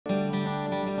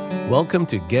Welcome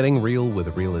to Getting Real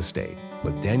with Real Estate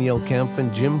with Danielle Kempf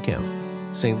and Jim Kemp,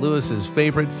 St. Louis's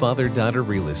favorite father-daughter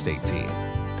real estate team.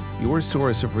 Your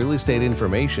source of real estate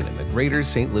information in the greater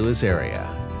St. Louis area.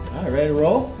 All right, ready to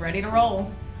roll? Ready to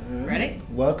roll. Ready?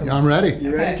 Welcome. I'm ready.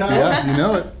 You ready, Todd? Yeah, you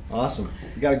know it. Awesome.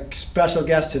 We got a special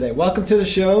guest today. Welcome to the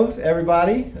show,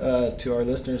 everybody, to our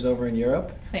listeners over in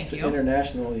Europe. Thank you.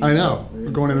 Internationally. I know. We're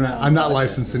going in. I'm not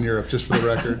licensed in Europe, just for the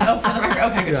record. Oh, for the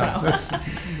record? Okay, good to Yeah, know. that's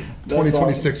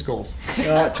 2026 goals.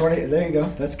 20. There you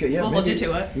go. That's good. Yeah, We'll hold you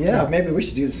to it. Yeah, maybe we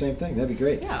should do the same thing. That'd be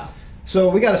great. Yeah. So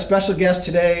we got a special guest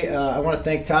today. I want to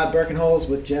thank Todd Birkenholz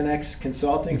with Genex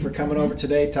Consulting for coming over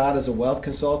today. Todd is a wealth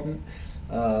consultant.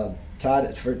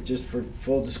 Todd, for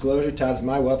full disclosure, Todd is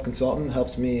my wealth consultant.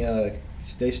 Helps me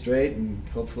stay straight and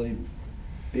hopefully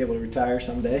be able to retire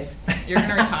someday. You're going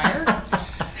to retire?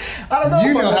 I don't know.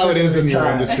 You know how it is in your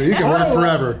industry. You can work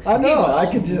forever. I know. I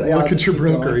can just Look at your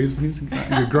broker. He's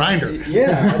a grinder.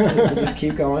 Yeah, I just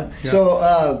keep going. Yeah.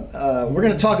 So we're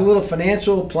going to talk a little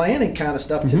financial planning kind of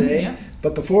stuff today. Yeah.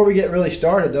 But before we get really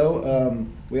started, though,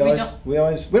 we don't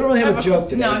really have a joke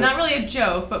today. No, not really a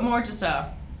joke, but more just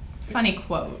a funny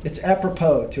quote. It's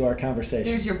apropos to our conversation.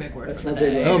 There's your big word That's for my the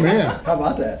big day. word. Oh, man. How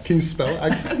about that? Can you spell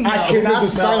it? No. I cannot There's a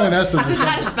spell silent it. S in there.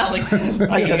 Not a spelling.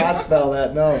 I cannot spell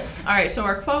that. No. All right, so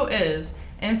our quote is,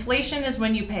 inflation is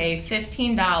when you pay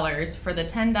 $15 for the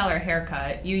 $10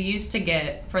 haircut you used to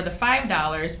get for the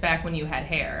 $5 back when you had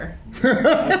hair.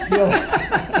 I feel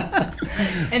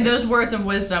And those words of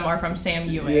wisdom are from Sam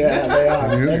Ewing. yeah, they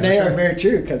are, and they are very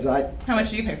true because How much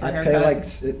do you pay for a I haircut? pay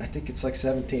I think it's like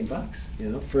 $17, you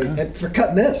know, for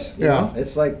cutting this. You Yeah. know?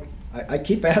 It's like I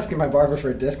keep asking my barber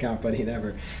for a discount, but he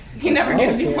never gives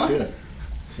you can't one. do it.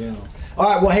 So, all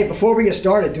right. Well, hey, before we get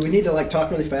started, do we need to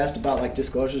talk really fast about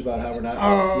disclosures about how we're not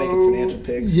making financial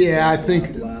pigs? Yeah, I Blah,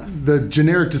 think blah. the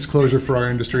generic disclosure for our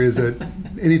industry is that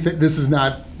this is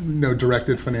not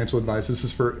directed financial advice. This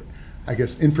is for, I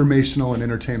guess, informational and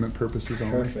entertainment purposes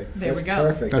only. Perfect. There That's we go.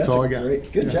 Perfect. That's all I got.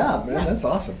 Good job, man. That's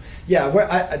awesome. Yeah,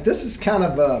 this is kind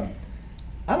of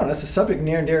I don't know. It's a subject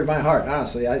near and dear to my heart.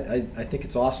 Honestly, I think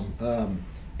it's awesome.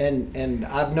 And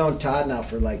I've known Todd now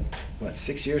for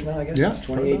 6 years now, I guess, Yeah, since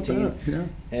 2018. yeah.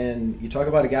 And you talk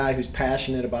about a guy who's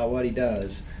passionate about what he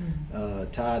does.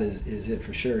 Todd is it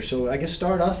for sure. So I guess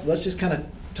let's just kind of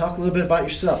talk a little bit about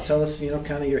yourself. Tell us,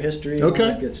 kind of your history and all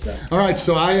that good stuff. All right,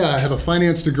 so I have a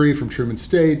finance degree from Truman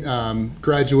State,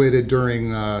 graduated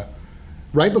during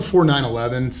right before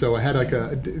 9/11, so I had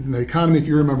the economy, if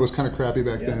you remember, was kind of crappy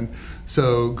back then.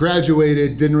 So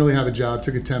graduated, didn't really have a job,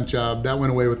 took a temp job, that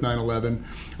went away with 9/11.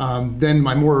 Then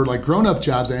my more grown-up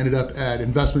jobs, I ended up at an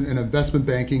investment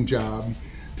banking job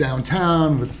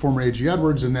downtown with the former A.G.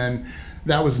 Edwards, and then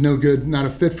that was no good, not a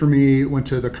fit for me. Went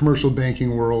to the commercial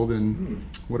banking world in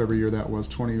whatever year that was,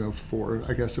 2004,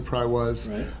 I guess it probably was.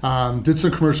 Right. Did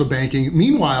some commercial banking.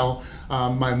 Meanwhile,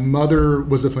 my mother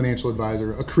was a financial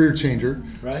advisor, a career changer.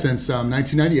 Right. Since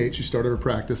 1998. She started her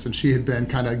practice, and she had been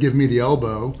kind of giving me the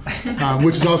elbow,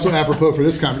 which is also apropos for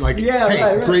this conference.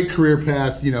 Hey, great career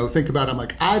path. Think about it. I'm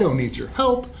like, I don't need your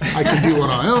help. I can do it on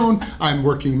my own. I'm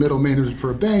working middle management for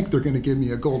a bank. They're going to give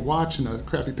me a gold watch and a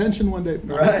crappy pension one day.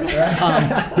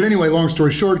 Right. But anyway, long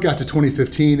story short, got to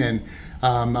 2015, and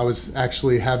I was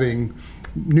actually having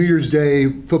New Year's Day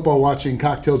football watching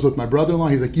cocktails with my brother-in-law.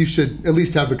 He's like, you should at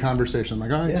least have the conversation. I'm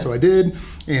like, all right. Yeah. So I did,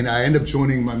 and I ended up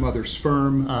joining my mother's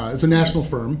firm. It's a national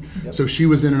firm. Yep. So she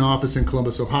was in an office in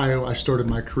Columbus, Ohio. I started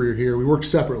my career here. We worked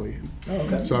separately. Oh,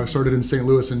 okay. So I started in St.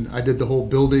 Louis, and I did the whole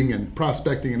building and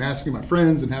prospecting and asking my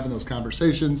friends and having those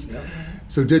conversations. Yep.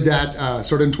 So did that,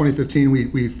 started in 2015.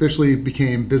 We officially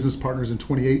became business partners in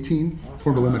 2018, awesome.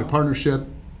 Formed a limited partnership,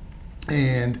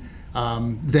 and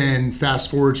then fast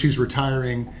forward, she's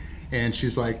retiring, and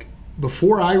she's like,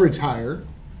 before I retire,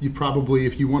 you probably,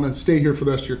 if you want to stay here for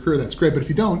the rest of your career, that's great. But if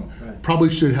you don't, probably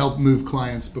should help move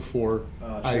clients before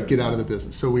I get out of the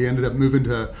business. So we ended up moving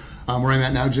to where I'm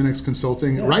at now, Genex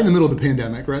Consulting, right in the middle of the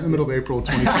pandemic, right in the middle of April of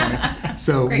 2020.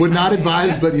 So would not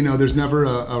advise, but there's never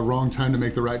a wrong time to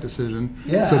make the right decision.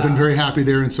 Yeah. So I've been very happy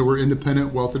there. And so we're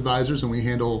independent wealth advisors, and we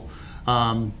handle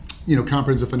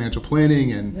comprehensive financial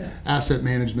planning and asset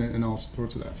management and all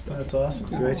sorts of that stuff. That's awesome.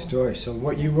 Great story. So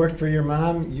what, you worked for your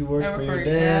mom, you worked for your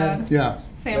dad. Yeah.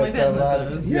 Family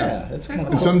businesses. Yeah, that's kind of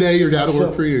cool. And someday your dad will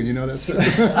work for you, you know that.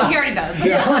 He already does.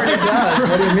 He already does.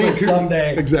 What do you mean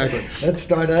someday? Exactly.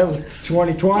 That was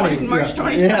 2020. March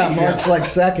 2020. Yeah, March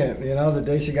 2nd, the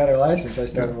day she got her license, I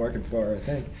started working for her, I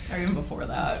think. Or even before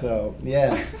that. So,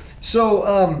 yeah.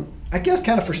 So, I guess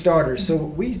kind of for starters,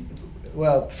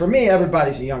 well, for me,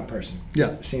 everybody's a young person.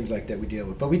 Yeah. It seems like that we deal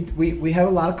with. But we have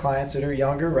a lot of clients that are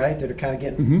younger, right? That are kind of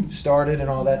getting started and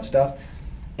all that stuff.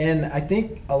 And I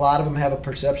think a lot of them have a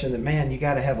perception that, man, you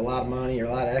got to have a lot of money or a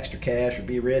lot of extra cash or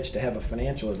be rich to have a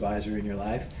financial advisor in your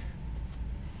life.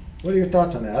 What are your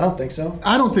thoughts on that? I don't think so.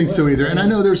 I don't think so either. And I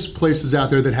know there's places out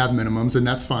there that have minimums, and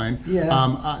that's fine.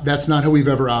 Yeah. That's not how we've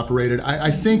ever operated. I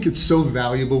think it's so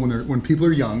valuable when people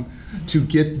are young to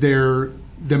get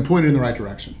them pointed in the right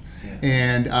direction. Yeah.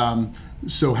 And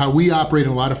so how we operate,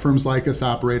 and a lot of firms like us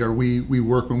operate, are we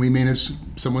work when we manage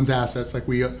someone's assets, like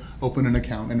we open an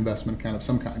account, an investment account of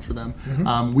some kind for them.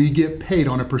 Mm-hmm. We get paid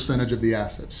on a percentage of the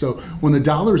assets. So when the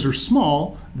dollars are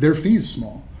small, their fee's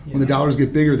small. When the dollars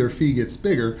get bigger, their fee gets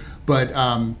bigger. But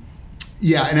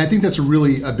yeah, and I think that's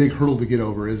a big hurdle to get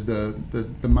over, is the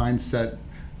mindset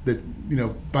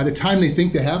that, by the time they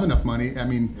think they have enough money, I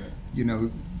mean,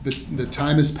 the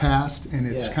time has passed, and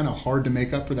it's kind of hard to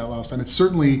make up for that lost time. It's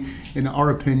certainly, in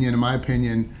my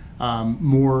opinion,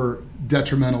 more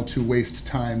detrimental to waste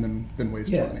time than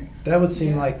waste money. That would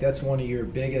seem like that's one of your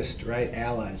biggest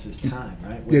allies is time,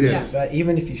 right? It is.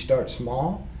 Even if you start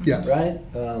small, yes. Right?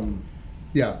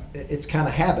 Yeah. It's kind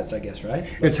of habits, I guess, right?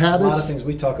 Like it's habits. A lot of things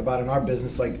we talk about in our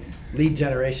business, like lead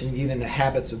generation, you get into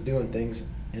habits of doing things,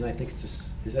 and I think it's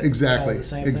just, is that exactly kind of the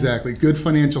same exactly thing? Good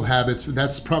financial habits.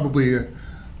 That's probably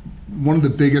one of the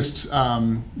biggest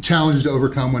challenges to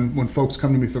overcome when folks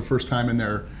come to me for the first time in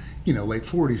their late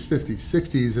 40s, 50s,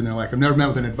 60s, and they're like, I've never met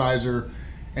with an advisor,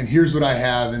 and here's what I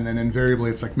have, and then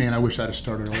invariably it's like, man, I wish I'd have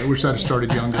started earlier. I wish I'd have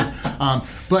started younger.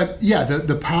 But yeah,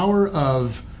 the power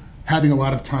of having a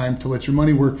lot of time to let your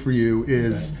money work for you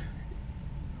is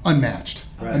unmatched.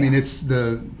 Right. I mean,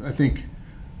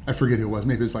 I forget who it was.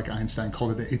 Maybe it was like Einstein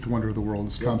called it the eighth wonder of the world.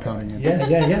 It's compounding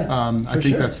interest. Yeah. I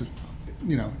think that's,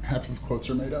 half of the quotes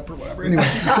are made up or whatever. Anyway,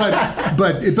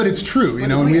 but it's true,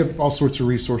 and we have all sorts of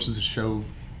resources to show.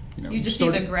 You just see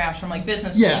the graphs from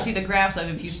business school. You see the graphs of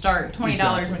if you start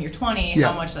 $20 when you're 20,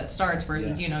 how much that starts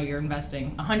versus you're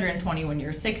investing $120 when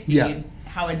you're 60. Yeah.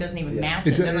 How it doesn't even match.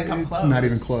 It doesn't come close. Not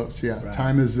even close. Yeah. Right.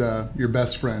 Time is your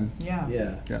best friend.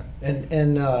 Yeah.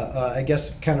 And I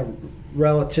guess kind of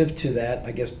relative to that,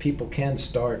 I guess people can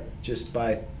start just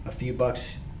by a few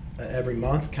bucks every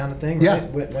month, kind of thing. Yeah.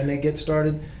 Right? When they get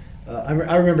started, I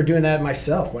remember doing that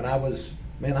myself when I was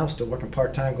still working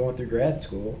part time, going through grad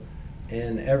school.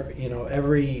 And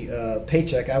every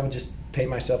paycheck, I would just pay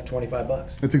myself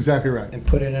 $25. That's exactly right. And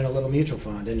put it in a little mutual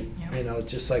fund, and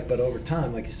just but over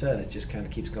time, like you said, it just kind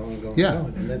of keeps going, going,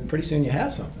 and then pretty soon you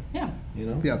have something. Yeah.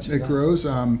 It grows.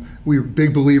 We're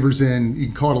big believers in, you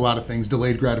can call it a lot of things,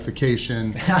 delayed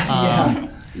gratification.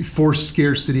 Forced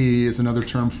scarcity is another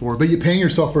term for it. But you paying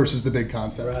yourself first is the big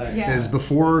concept. Right. Yeah. Is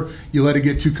before you let it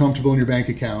get too comfortable in your bank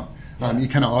account. You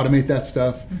kind of automate that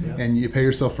stuff, and you pay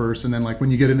yourself first, and then when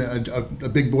you get in a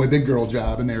big boy, big girl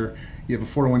job, and you have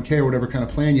a 401k or whatever kind of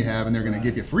plan you have, and they're going to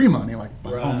give you free money,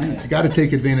 by all means, you got to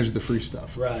take advantage of the free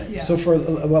stuff. Right. Yeah. So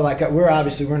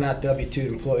we're not W-2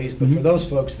 employees, but for those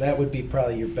folks, that would be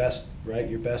probably your best, right?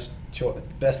 Your best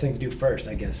thing to do first,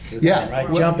 I guess. Right.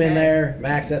 Well, jump in there,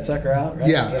 max that sucker out. Right?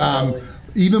 Yeah.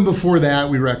 Even before that,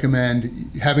 we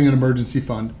recommend having an emergency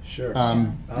fund. Sure.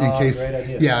 In case,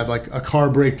 great idea. like a car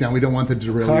breakdown. We don't want to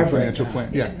derail your financial plan.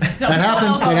 Yeah, Don't that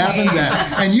happens. tell It happens. me.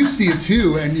 And you see it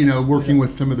too. And working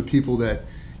with some of the people that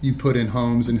you put in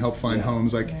homes and help find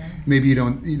homes, maybe you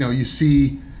don't. You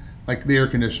see, like the air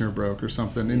conditioner broke or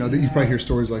something. That you probably hear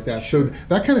stories like that. So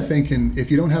that kind of thing can,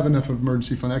 if you don't have enough of an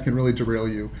emergency fund, that can really derail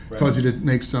you, cause you to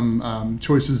make some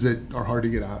choices that are hard to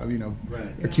get out of.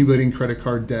 Accumulating credit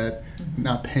card debt,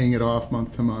 not paying it off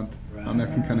month to month.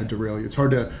 That can kind of derail you. It's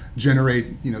hard to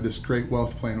generate, this great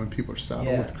wealth plan when people are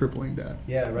saddled with crippling debt.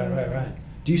 Yeah, right.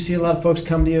 Do you see a lot of folks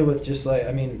come to you with just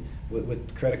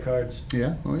with credit cards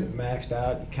maxed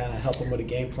out? You kind of help them with a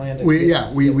game plan. We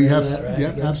have that,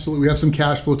 right? Absolutely. We have some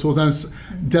cash flow tools. Now, it's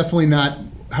definitely not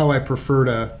how I prefer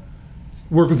to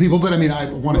work with people, but I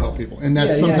want to help people, and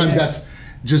that's that's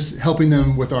just helping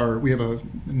them with we have a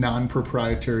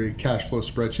non-proprietary cash flow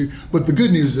spreadsheet. But the good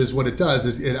news is what it does,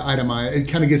 it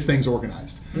kind of gets things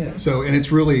organized. Yeah. So, and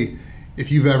it's really,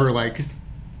 if you've ever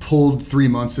pulled 3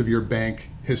 months of your bank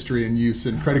history and use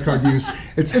and credit card use,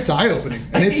 it's eye-opening,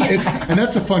 and and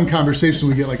that's a fun conversation.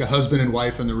 We get a husband and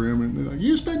wife in the room, and they're like,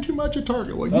 you spend too much at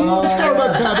Target. Well, you the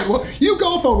Starbucks habit. Well, you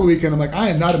golf all the weekend. I'm like, I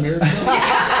am not American.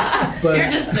 But you're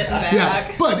just sitting back.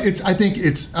 Yeah, but I think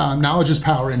it's knowledge is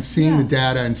power, and seeing the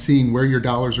data and seeing where your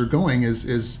dollars are going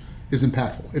is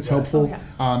impactful. It's helpful,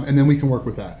 and then we can work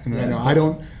with that. And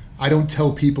I don't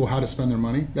tell people how to spend their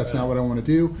money. That's not what I want to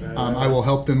do. I will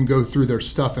help them go through their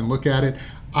stuff and look at it.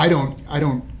 I don't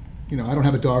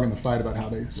have a dog in the fight about how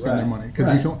they spend their money,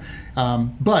 because you don't.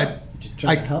 But Just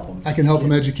trying to help them. I can help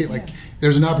them educate. Like,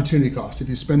 there's an opportunity cost. If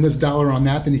you spend this dollar on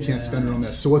that, then you can't spend it on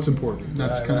this. So what's important? And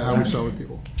that's kind of how we start with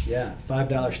people. Yeah, $5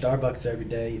 Starbucks every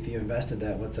day. If you invested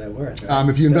that, what's that worth? Right?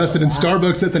 If you invested in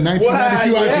Starbucks at the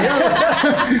 1992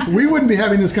 IPO, we wouldn't be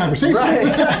having this conversation.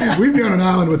 Right. We'd be on an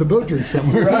island with a boat drink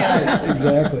somewhere. Right,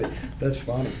 exactly. That's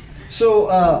funny. So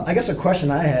I guess a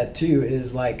question I had too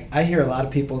is, like, I hear a lot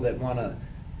of people that want to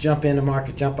jump in the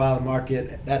market, jump out of the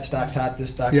market. That stock's hot.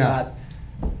 This stock's hot.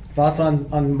 Thoughts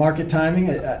on market timing?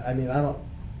 I mean, I don't.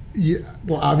 Yeah,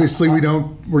 well, obviously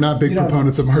we're not big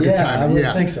proponents of market timing. I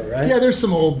would think so, right? Yeah, there's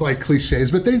some old like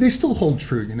cliches, but they still hold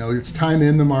true. You know, it's time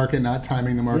in the market, not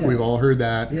timing the market. We've all heard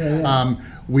that.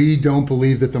 We don't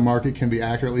believe that the market can be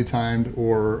accurately timed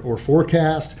or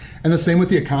forecast, and the same with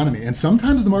the economy. And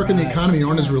sometimes the market and the economy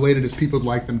aren't as related as people would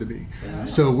like them to be.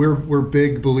 So we're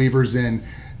big believers in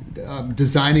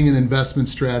designing an investment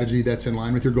strategy that's in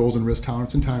line with your goals and risk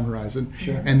tolerance and time horizon.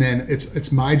 And then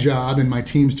it's my job and my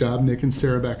team's job, Nick and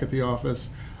Sarah back at the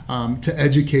office, to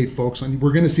educate folks on,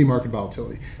 we're going to see market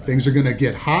volatility. Things are going to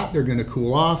get hot, they're going to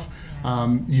cool off.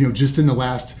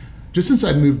 Just since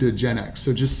I've moved to Genex,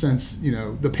 so just since,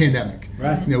 the pandemic,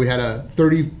 we had a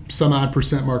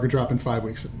 30-some-odd% market drop in 5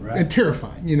 weeks. And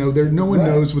terrifying. No one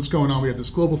knows what's going on. We have this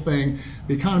global thing,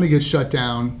 the economy gets shut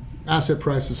down, asset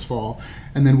prices fall,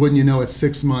 and then wouldn't you know it,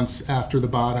 6 months after the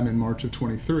bottom in March of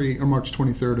 23 or March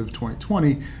 23rd of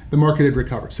 2020, the market had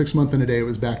recovered. 6 months and a day, it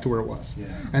was back to where it was.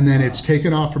 And then it's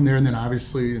taken off from there, and then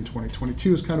obviously in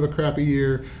 2022 was kind of a crappy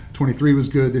year. 23 was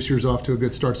good. This year's off to a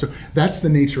good start. So that's the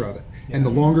nature of it. And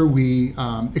the longer we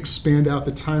expand out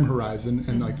the time horizon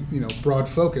and broad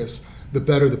focus, the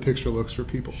better the picture looks for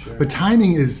people. But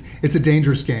timing it's a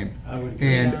dangerous game. I would agree.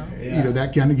 And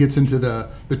that kind of gets into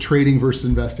the trading versus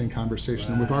investing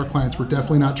conversation. With our clients, we're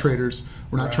definitely not traders.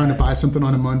 We're not trying to buy something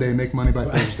on a Monday and make money by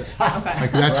Thursday.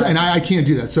 Like that's and I can't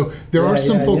do that. So there are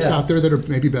some folks out there that are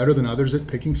maybe better than others at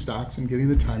picking stocks and getting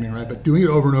the timing right, but doing it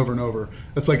over and over and over,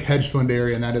 that's like hedge fund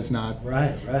area, and that is not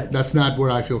that's not where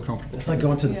I feel comfortable. It's like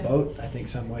going to the boat, I think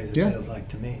some ways it feels like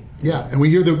to me. Yeah, and we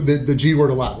hear the G word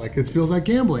a lot. Like it feels like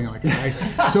gambling.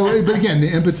 But again, the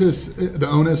impetus, the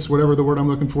onus, whatever the word I'm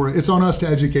looking for, it's on us to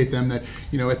educate them that,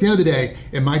 at the end of the day,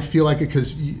 it might feel like it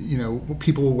because,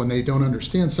 people, when they don't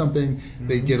understand something,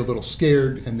 they get a little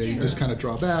scared and they just kind of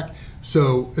draw back.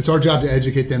 So it's our job to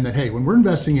educate them that, hey, when we're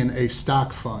investing in a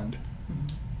stock fund,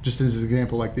 just as an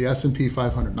example, like the S&P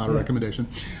 500, not a recommendation,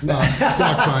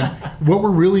 stock fund, what we're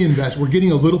really we're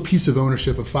getting a little piece of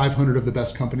ownership of 500 of the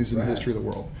best companies in the history of the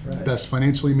world. Best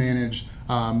financially managed,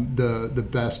 the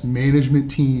best management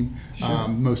team,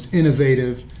 most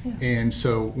innovative. And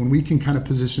so when we can kind of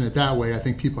position it that way, I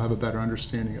think people have a better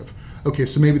understanding of, okay,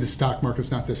 so maybe the stock market's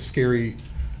not this scary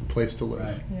place to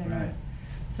live.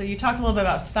 So you talked a little bit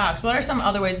about stocks. What are some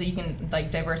other ways that you can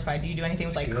diversify? Do you do anything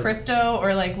with crypto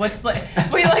or what's the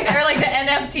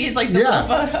NFTs, the little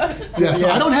photos? Yeah,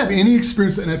 so I don't have any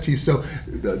experience with NFTs. So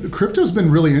the crypto's been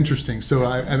really interesting. So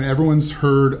I mean, everyone's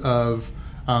heard of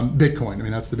Bitcoin. I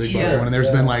mean, that's the big buzz one. And there's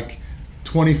been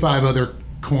 25 other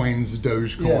coins,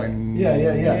 Dogecoin.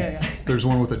 Yeah. There's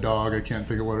one with a dog. I can't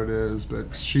think of what it is,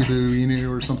 but Shiba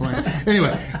Inu or something like that.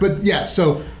 Anyway, but yeah,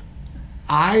 so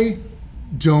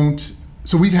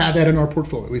So we've had that in our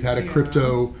portfolio. We've had a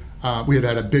crypto, we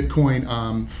had a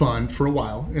Bitcoin fund for a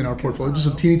while in our portfolio, just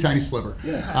a teeny tiny sliver.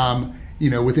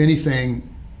 With anything,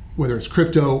 whether it's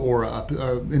crypto or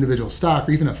a individual stock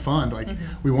or even a fund,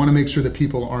 we want to make sure that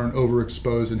people aren't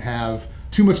overexposed and have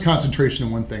too much concentration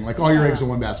in one thing, all your eggs in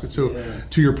one basket. So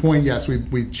to your point, yes,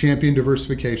 we champion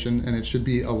diversification, and it should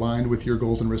be aligned with your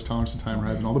goals and risk tolerance and time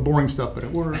horizon, all the boring stuff, but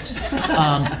it works.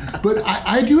 But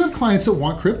I do have clients that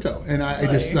want crypto, and I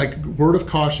just word of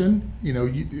caution,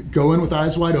 you go in with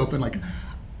eyes wide open,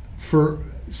 for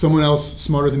someone else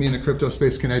smarter than me in the crypto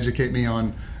space can educate me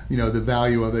on, the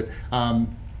value of it.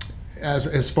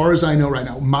 As far as I know right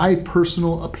now, my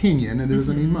personal opinion, and it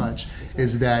doesn't mean much,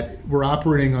 is that we're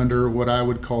operating under what I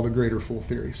would call the greater fool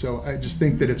theory. So I just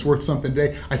think that it's worth something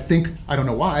today. I don't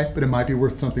know why, but it might be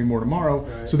worth something more tomorrow.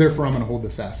 So therefore, I'm going to hold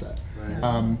this asset.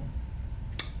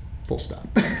 Full stop.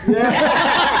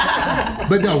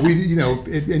 But no,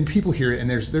 and people hear it, and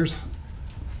there's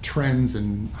trends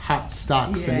and hot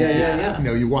stocks, and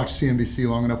you watch CNBC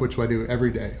long enough, which I do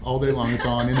every day, all day long. It's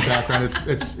on in the background.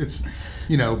 It's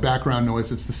background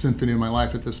noise. It's the symphony of my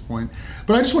life at this point.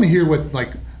 But I just want to hear what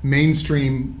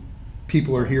mainstream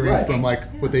people are hearing from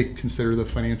what they consider the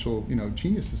financial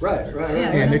geniuses out there.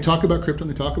 And they talk about crypto,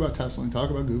 and they talk about Tesla, and they talk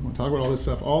about Google, and talk about all this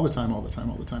stuff all the time.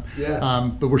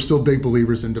 But we're still big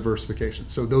believers in diversification.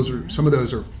 So some of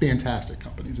those are fantastic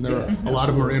companies, and there are a lot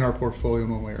of them are in our portfolio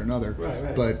in one way or another.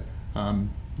 But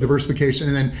diversification.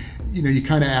 And then, you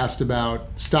kind of asked about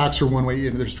stocks are one way.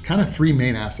 There's kind of three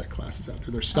main asset classes out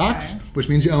there. There's stocks, which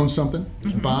means you own something.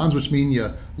 There's bonds, which mean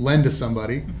you lend to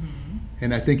somebody.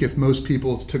 And I think if most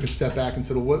people took a step back and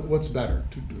said, well, what's better,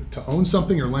 to own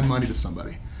something or lend money to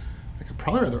somebody? I could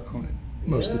probably rather own it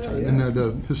most of the time. And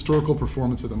the historical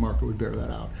performance of the market would bear that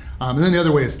out. And then the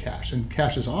other way is cash. And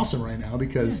cash is awesome right now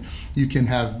because you can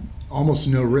have almost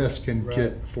no risk and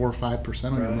get 4 or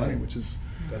 5% on your money, which is...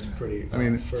 That's pretty... I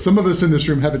mean, some of us in this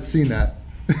room haven't seen that.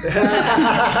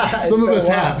 Some of us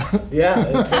have. Yeah,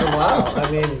 it's been a while.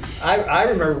 I mean, I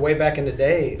remember way back in the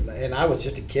day, and I was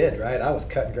just a kid, right? I was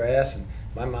cutting grass, and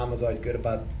my mom was always good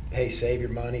about, hey, save your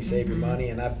money,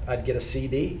 and I'd get a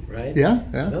CD, right? Yeah.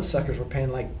 And those suckers were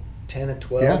paying like 10 and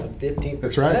 12 and 15%.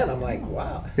 That's right. I'm like,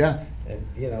 wow. Yeah.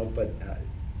 And but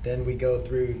then we go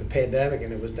through the pandemic,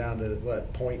 and it was down to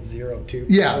what, 0.02%.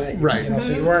 Yeah, right.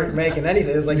 So you weren't making anything.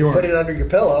 It was like you put it under your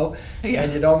pillow,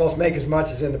 and you'd almost make as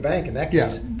much as in the bank in that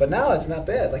case. But now it's not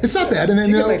bad. Like it's not bad, and then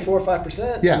you can make 4 or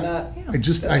 5%. Yeah.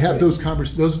 I have those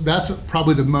conversations. That's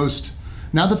probably the most.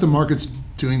 Now that the market's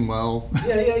doing well.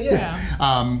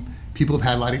 Yeah. People have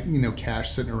had a lot of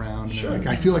cash sitting around. And like,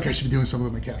 I feel like I should be doing something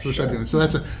with my cash. What should I be doing? So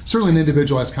that's certainly an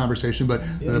individualized conversation. But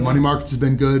the money markets has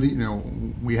been good.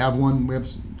 We have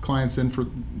clients in for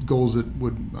goals that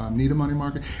would need a money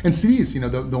market. And CDs.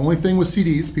 The only thing with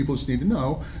CDs, people just need to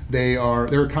know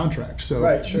they're a contract. So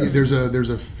there's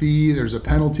a fee, there's a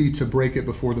penalty to break it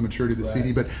before the maturity of the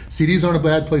CD. But CDs aren't a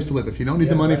bad place to live. If you don't need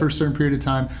the money for a certain period of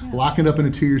time, locking it up in a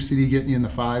 2-year CD, getting you in the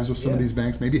 5s with some of these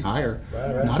banks, maybe higher.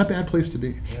 Not a bad place to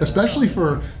be. Especially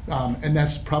for, and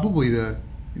that's probably the,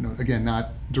 again,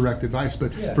 not direct advice,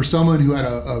 but for someone who had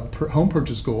a home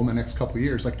purchase goal in the next couple of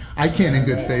years, like I can't in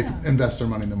good faith invest their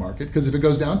money in the market because if it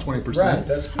goes down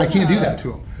 20%, I can't do that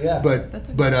to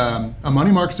them. But a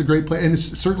money market's a great play, and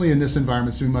it's certainly in this environment,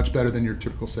 it's doing much better than your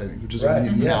typical savings, which is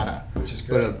nada. Which is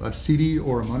great. But a CD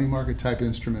or a money market type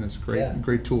instrument is a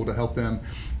great tool to help them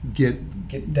get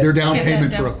their down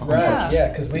payment for a home purchase. Yeah,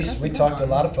 because we talked to a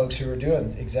lot of folks who are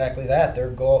doing exactly that. Their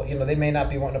goal, they may not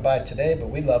be wanting to buy today, but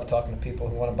we love talking to people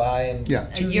who want to buy in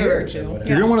 2 years or whatever.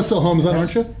 You're gonna want to sell homes,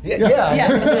 aren't you? So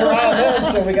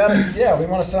we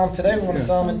want to sell them today. We want to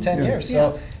sell them in 10 years.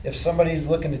 So if somebody's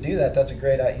looking to do that, that's a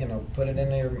great, put it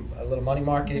in your a little money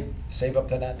market, save up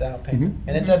to that down payment,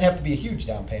 and it doesn't have to be a huge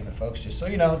down payment, folks. Just so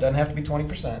you know, it doesn't have to be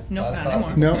 20%. No, not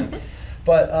anymore. No.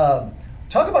 But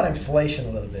talk about inflation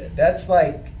a little bit. That's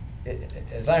like,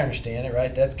 as I understand it,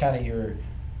 right? That's kind of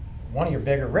one of your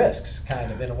bigger risks,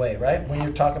 kind of in a way, right? When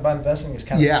you're talking about investing, is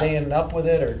kind of staying up with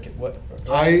it, or what?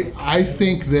 Right? I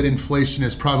think that inflation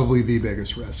is probably the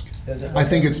biggest risk. Is it? I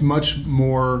think it's much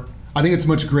more. I think it's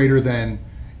much greater than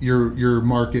your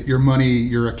market, your money,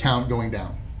 your account going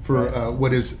down for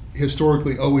what has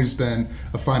historically always been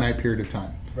a finite period of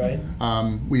time. Right.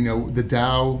 We know the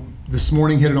Dow this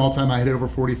morning hit an all-time high, hit over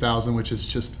 40,000, which is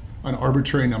just an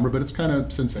arbitrary number, but it's kind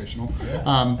of sensational.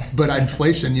 But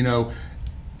inflation,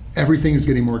 everything is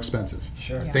getting more expensive.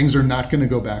 Things are not going to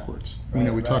go backwards.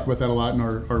 We talk about that a lot in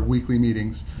our weekly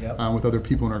meetings with other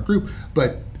people in our group.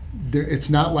 But it's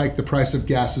not like the price of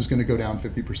gas is going to go down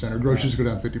 50% or groceries go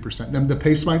down 50%. Then the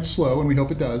pace might slow, and we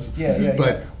hope it does.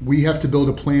 But we have to build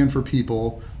a plan for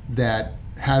people that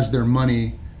has their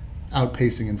money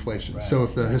outpacing inflation. So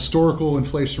if the historical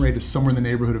inflation rate is somewhere in the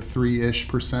neighborhood of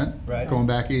 3-ish%, going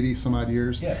back 80 some odd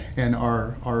years, and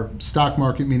our stock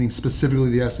market, meaning specifically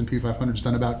the S&P 500, has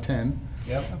done about 10,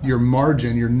 your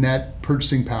margin, your net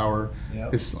purchasing power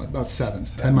is about 7.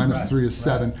 10 minus 3 is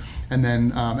 7. And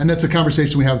then, and that's a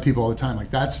conversation we have with people all the time.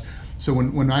 Like so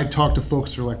when I talk to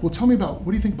folks who are like, well, tell me what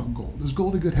do you think about gold? Is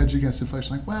gold a good hedge against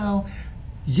inflation? Like, well,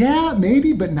 yeah,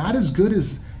 maybe, but not as good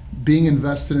as being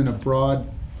invested in a broad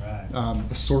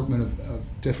assortment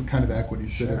of different kind of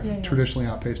equities that have traditionally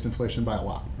outpaced inflation by a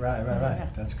lot. Right.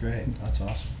 That's great. That's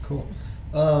awesome. Cool.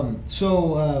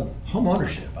 So home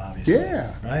ownership, obviously.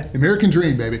 Right? American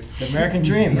dream, baby. The American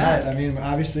dream, right? I mean,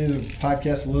 obviously the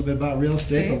podcast is a little bit about real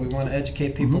estate, but we want to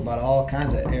educate people about all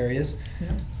kinds of areas.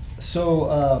 So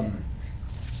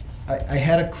I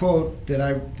had a quote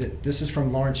that this is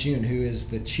from Lawrence Yun, who is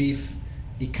the chief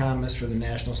economist for the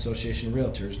National Association of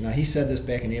Realtors. Now, he said this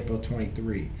back in April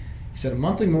 23. He said, a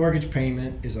monthly mortgage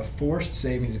payment is a forced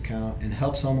savings account and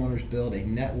helps homeowners build a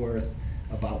net worth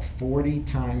about 40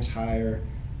 times higher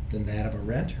than that of a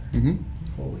renter.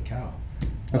 Holy cow.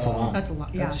 That's a lot. That's a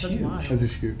lot. Yeah, that's huge. A lot. That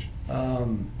is huge.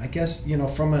 I guess,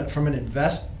 from an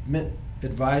investment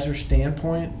advisor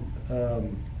standpoint,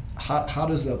 how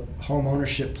does the home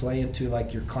ownership play into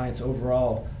like your client's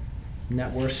overall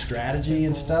net worth strategy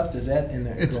and stuff? Does that in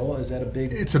their goal? Is that a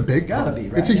big? It's a big. It's gotta be,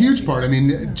 right? It's a huge part. I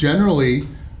mean, generally,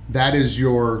 that is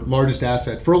your largest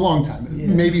asset for a long time. Yeah.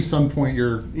 Maybe some point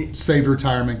your saved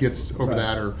retirement gets over Right.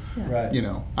 that, or Right. you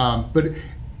know. But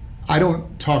I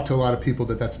don't talk to a lot of people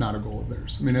that's not a goal of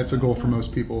theirs. I mean, it's a goal for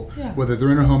most people, Yeah. whether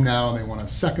they're in a home now and they want a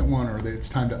second one, or it's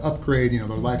time to upgrade. You know,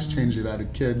 their life's changed. They've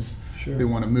added kids. Sure. They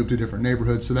want to move to a different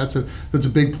neighborhood. So that's a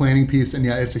big planning piece, and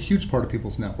yeah, it's a huge part of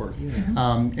people's net worth.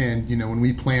 And you know, when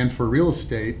we plan for real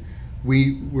estate,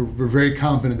 we're very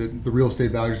confident that the real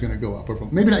estate value is going to go up.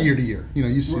 Maybe not year to year. You know,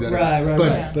 you see that. Right.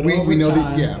 But But over we know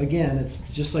time, that. Yeah. again,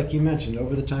 it's just like you mentioned.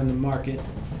 Over the time, the market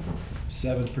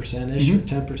 7%ish or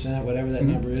 10%, whatever that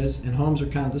number is, and homes are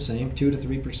kind of the same, 2 to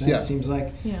 3%. Yeah. It seems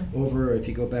like over, if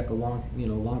you go back a long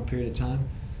period of time,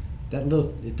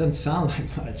 it doesn't sound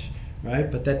like much,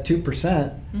 right? But that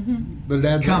 2%, But it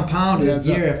adds compounded up. It adds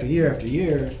year up. after year after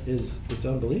year it's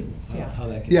unbelievable how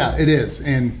that can Yeah, it is.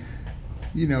 And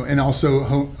you know, and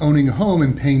also owning a home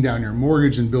and paying down your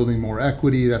mortgage and building more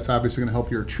equity, that's obviously going to help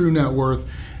your true net worth.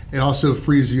 It also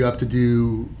frees you up to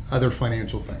do other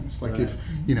financial things. Like if,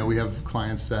 you know, we have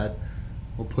clients that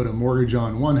will put a mortgage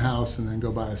on one house and then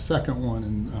go buy a second one,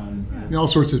 and you know, all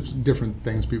sorts of different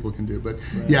things people can do. But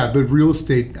but real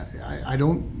estate, I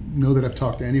don't know that I've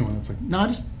talked to anyone that's like, no, I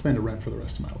just plan to rent for the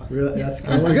rest of my life. Really, that's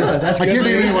good. Well, good. That's I good can't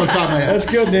think of news. anyone on top of my head.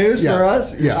 That's good news Yeah. for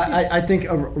us. Yeah. I think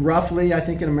roughly, I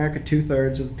think in America,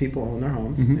 2/3 of the people own their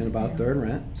homes and about a third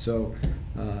rent. So,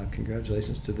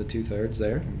 congratulations to the 2/3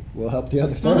 there. We'll help the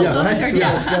other third. Yeah. Right? So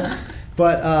Yeah. that's good.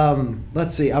 But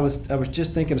let's see. I was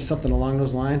just thinking of something along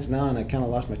those lines now, and I kind of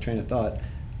lost my train of thought.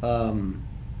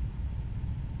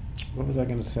 What was I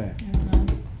going to say? I don't know.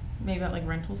 Maybe about like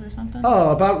rentals or something.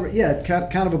 Oh,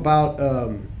 kind of about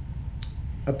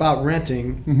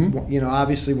renting. Mm-hmm. You know,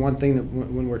 obviously, one thing that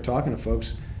when we're talking to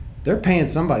folks, they're paying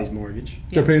somebody's mortgage.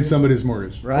 They're paying somebody's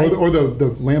mortgage, Right. Or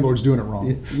the landlord's doing it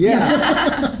wrong.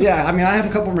 Yeah, yeah. I mean, I have a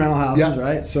couple rental houses, Yeah.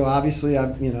 right? So obviously, I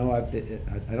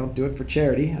don't do it for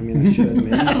charity. I mean, I should,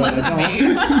 maybe, but I don't.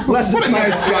 Unless What it's a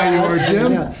nice guy you are,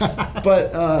 Jim. Yeah.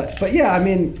 But yeah, I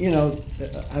mean, you know,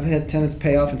 I've had tenants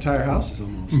pay off entire houses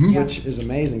almost, which is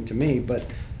amazing to me. But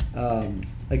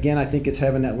again, I think it's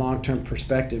having that long-term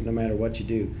perspective, no matter what you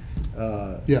do.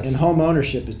 Yes. And home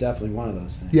ownership is definitely one of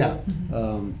those things. Yeah.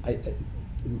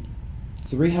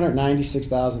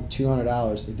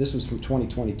 $396,200. This was from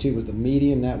 2022. Was the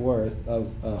median net worth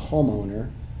of a homeowner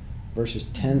versus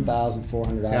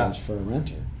 $10,400 for a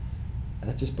renter.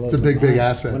 That just blows. It's a my big mind.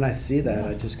 asset. When I see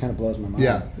that, it just kind of blows my mind.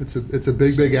 Yeah, it's a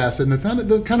big asset, and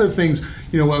the kind of things,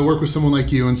 you know, I work with someone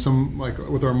like you and some like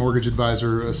with our mortgage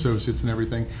advisor associates and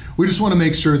everything. We just want to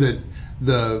make sure that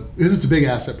it's a big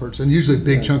asset purchase, and usually a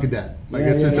big chunk of debt. Like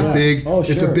it's a big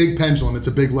it's a big pendulum, it's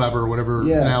a big lever, or whatever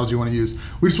analogy you want to use.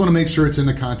 We just want to make sure it's in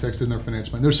the context in their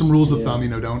financial plan. There's some rules of thumb, you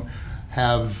know, don't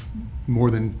have more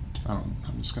than I'm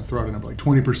just going to throw out a number like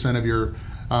 20% of your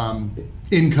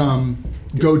income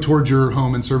go towards your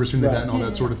home and servicing the debt and all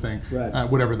that sort of thing,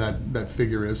 whatever that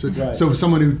figure is. So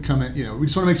someone who'd come in, you know, we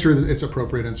just want to make sure that it's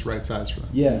appropriate and it's right size for them.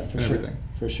 Yeah, for sure. Everything.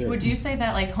 For sure. Would you say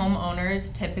that like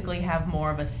homeowners typically have more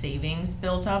of a savings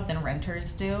built up than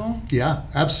renters do? Yeah,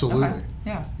 absolutely. Okay.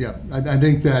 Yeah. Yeah, I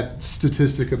think that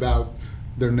statistic about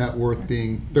their net worth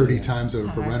being 30 times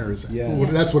of a renter is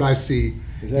that's what I see,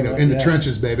 you know, in the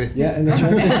trenches, baby. Yeah, in the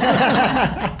trenches.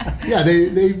 Yeah,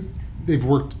 they've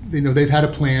worked, you know, they've had a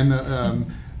plan.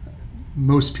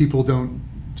 Most people don't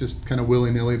just kind of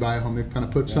willy-nilly buy a home. They've kind of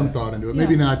put some thought into it.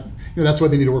 Maybe not, you know, that's why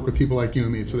they need to work with people like you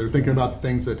and me. So they're thinking about the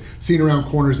things that seen around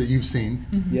corners that you've seen,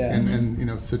 and you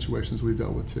know, situations we've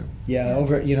dealt with too. Yeah,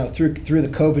 over, you know, through the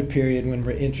COVID period when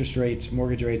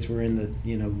mortgage rates were in the,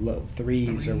 you know, low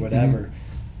threes or whatever,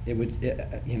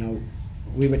 you know,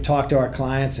 we would talk to our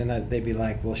clients and they'd be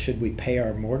like, well, should we pay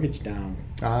our mortgage down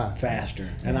faster?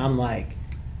 And I'm like,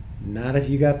 not if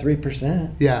you got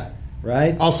 3%. Yeah.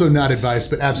 Right? Also not advice,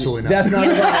 but absolutely not. That's not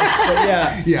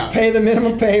advice, but pay the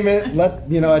minimum payment,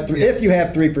 if you have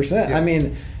 3%. I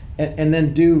mean, and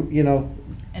then do, you know,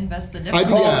 invest the difference.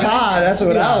 Call Todd, that's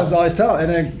what I was always telling.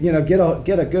 And then, you know,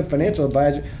 get a good financial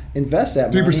advisor, invest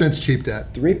that money. 3% is cheap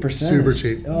debt. 3%. Super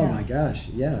cheap. Oh my gosh,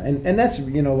 yeah. And that's,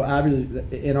 you know, obviously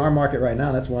in our market right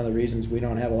now, that's one of the reasons we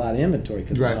don't have a lot of inventory,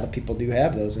 because a lot of people do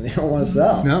have those and they don't want to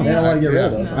sell. No, they don't want to get rid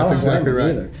of those. No. I don't That's exactly blame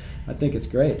them right. either. I think it's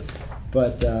great.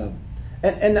 But,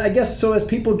 and I guess, so as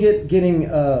people getting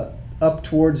up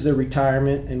towards their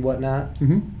retirement and whatnot,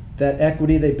 that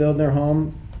equity they build in their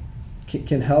home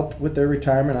can help with their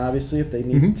retirement, obviously, if they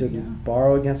need to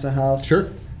borrow against a house. Sure.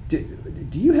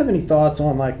 Do you have any thoughts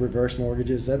on like reverse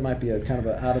mortgages? That might be a kind of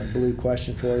an out of the blue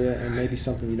question for you, and maybe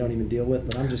something you don't even deal with,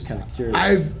 but I'm just kind of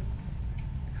curious.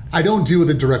 I don't deal with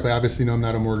it directly. Obviously, no, I'm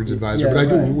not a mortgage advisor, but I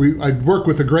do. I work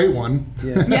with a great one.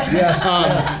 Yeah.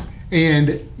 Yes.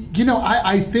 And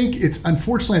I think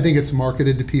unfortunately I think it's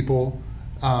marketed to people,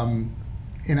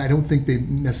 and I don't think they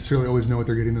necessarily always know what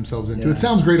they're getting themselves into. It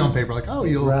sounds great on paper, like, oh,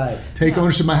 you'll take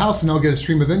ownership of my house and I'll get a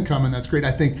stream of income, and that's great.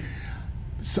 I think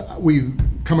we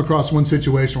come across one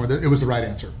situation where it was the right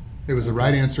answer. It was the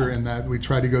right answer, and that we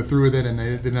tried to go through with it, and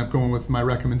they ended up going with my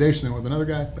recommendation. They went with another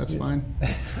guy. That's fine.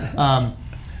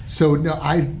 So no,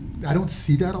 I don't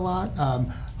see that a lot.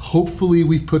 Hopefully,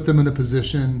 we've put them in a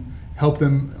position, help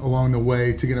them along the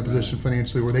way to get in a position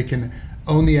financially where they can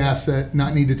own the asset,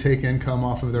 not need to take income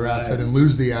off of their asset and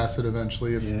lose the asset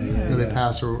eventually if they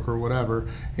pass or whatever,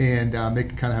 and they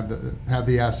can kind of have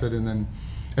the asset, and then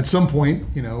at some point,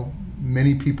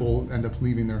 many people end up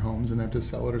leaving their homes and have to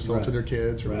sell it or sell it to their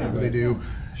kids or whatever they do,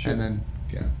 and then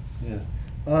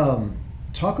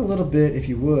talk a little bit, if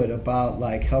you would, about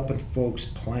like helping folks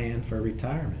plan for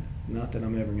retirement. Not that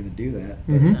I'm ever going to do that,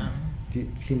 but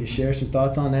can you share some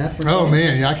thoughts on that for me? Oh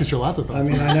man, I could share lots of thoughts.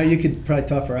 I mean, I know you could probably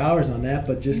talk for hours on that,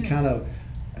 but just kind of,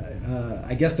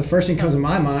 I guess the first thing comes to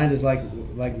my mind is like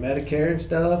Medicare and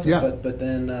stuff. Yeah. But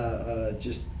then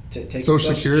just take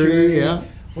Social Security. Yeah.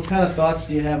 What kind of thoughts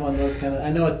do you have on those kind of? I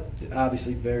know it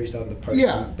obviously varies on the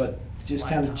person, but just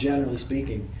kind of generally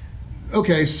speaking.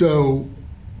 Okay, so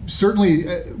certainly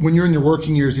when you're in your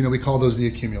working years, we call those the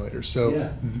accumulators.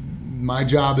 So my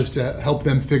job is to help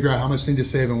them figure out how much they need to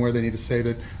save and where they need to save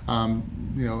it.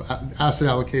 Asset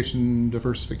allocation,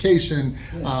 diversification,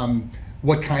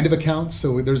 what kind of accounts.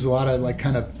 So there's a lot of like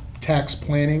kind of tax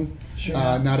planning. Sure.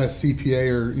 Not a CPA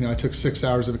or I took 6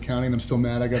 hours of accounting. I'm still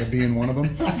mad I got a B in one of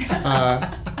them.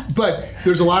 But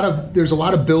there's a lot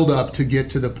of build up to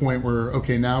get to the point where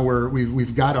now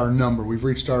we've got our number. We've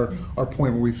reached our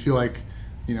point where we feel like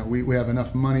we have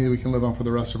enough money that we can live on for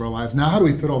the rest of our lives. Now, how do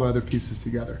we put all the other pieces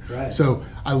together? Right. So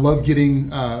I love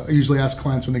getting. I usually ask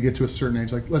clients when they get to a certain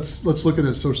age, like let's look at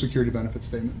a Social Security benefit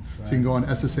statement. Right. So you can go on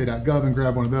SSA.gov and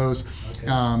grab one of those. Okay.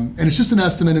 And it's just an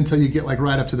estimate until you get like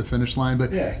right up to the finish line.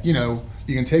 But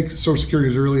you can take Social Security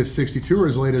as early as 62 or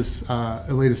as late as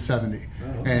 70,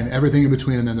 and everything in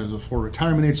between. And then there's a full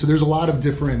retirement age. So there's a lot of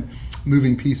different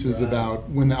moving pieces about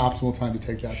when the optimal time to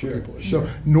take that for people is. So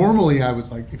normally I would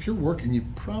if you're working, you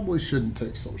probably shouldn't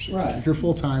take Social Security. If you're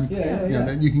full time,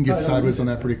 then you can get sideways on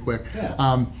that pretty quick.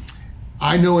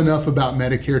 I know enough about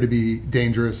Medicare to be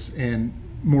dangerous, and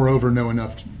moreover know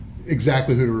enough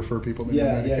exactly who to refer people to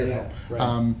Medicare help.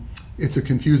 Right. It's a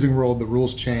confusing world. The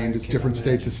rules change. It's different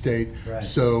state to state. Right.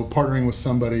 So partnering with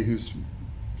somebody who's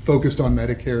focused on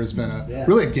Medicare has been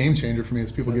really a game changer for me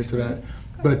as people get to that.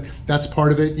 But that's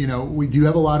part of it. We do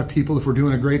have a lot of people, if we're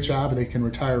doing a great job, they can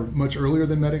retire much earlier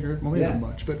than Medicare. Well, maybe not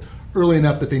much, but early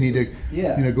enough that they need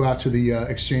to go out to the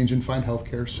exchange and find health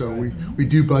care. So we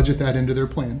do budget that into their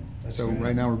plan. That's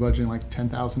right now we're budgeting like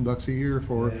 $10,000 a year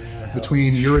for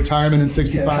between your retirement and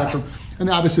 65. And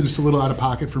obviously just a little out of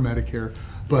pocket for Medicare.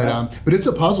 But it's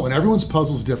a puzzle, and everyone's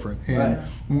puzzle is different. And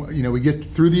we get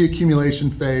through the accumulation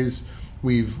phase.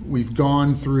 We've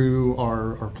gone through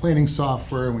our planning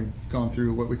software, and we've gone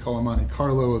through what we call a Monte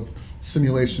Carlo of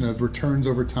simulation of returns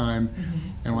over time,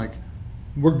 and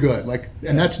we're good.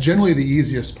 And that's generally the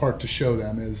easiest part to show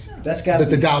them is that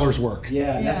the dollars work.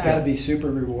 That's got to be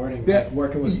super rewarding.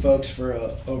 Working with folks for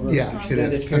over an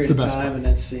extended period of time, and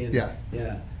then seeing.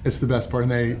 It's the best part,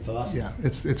 and that's awesome.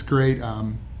 It's great.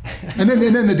 And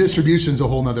then the distribution's a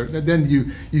whole nother. Then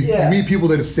you meet people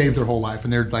that have saved their whole life,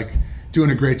 and they're like doing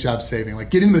a great job saving. Like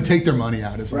getting them to take their money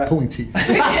out is like pulling teeth.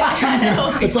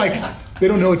 It's like they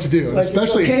don't know what to do. And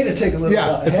especially it's okay to take a little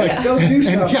while. It's like go do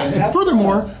something. And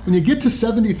furthermore, when you get to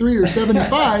 73 or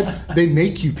 75, they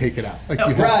make you take it out. Like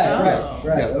you have,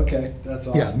 Okay, that's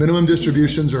awesome. Yeah, minimum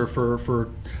distributions are for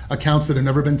accounts that have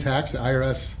never been taxed. The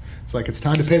IRS. It's like it's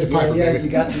time to pay the piper. You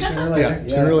got to sooner or later.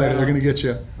 Sooner or later they're going to get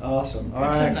you. Awesome. All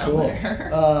right,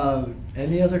 cool.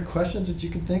 Any other questions that you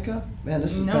can think of? Man,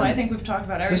 this is I think we've talked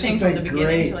about everything from the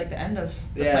beginning to like the end of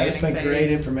the planning it's been great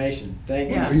information.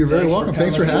 Thank you. You're very welcome.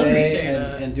 Thanks for having me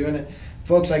and doing it,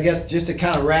 folks. I guess just to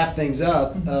kind of wrap things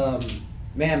up,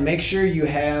 man, make sure you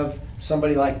have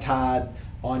somebody like Todd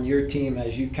on your team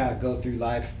as you kind of go through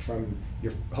life from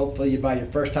hopefully you buy your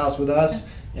first house with us.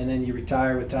 And then you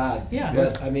retire with Todd.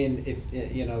 But I mean, if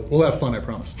we'll have fun. I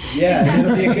promise.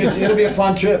 It'll be a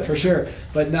fun trip for sure.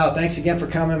 But no, thanks again for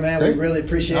coming, man. Great. We really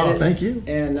appreciate it. Thank you.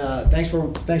 And thanks for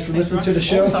listening to the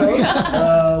show,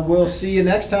 folks. We'll see you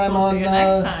next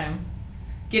time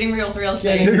Getting Real with Real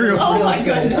Estate. My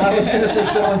goodness. I was going to say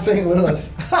selling St.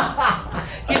 Louis.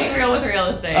 Getting Real with Real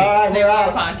Estate. All right, we're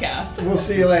out. Podcast. We'll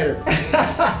see you later.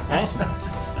 Awesome.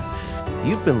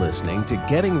 You've been listening to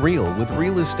Getting Real with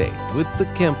Real Estate with the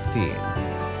Kempf team.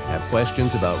 Have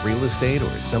questions about real estate or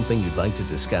something you'd like to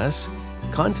discuss?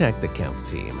 Contact the Kempf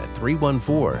team at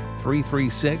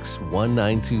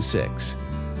 314-336-1926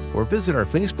 or visit our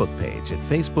Facebook page at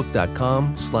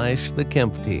facebook.com/The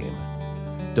Kempf Team.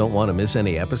 Don't want to miss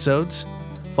any episodes?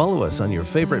 Follow us on your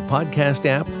favorite podcast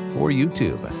app or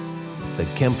YouTube. The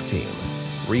Kempf Team.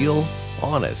 Real,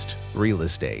 honest real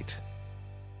estate.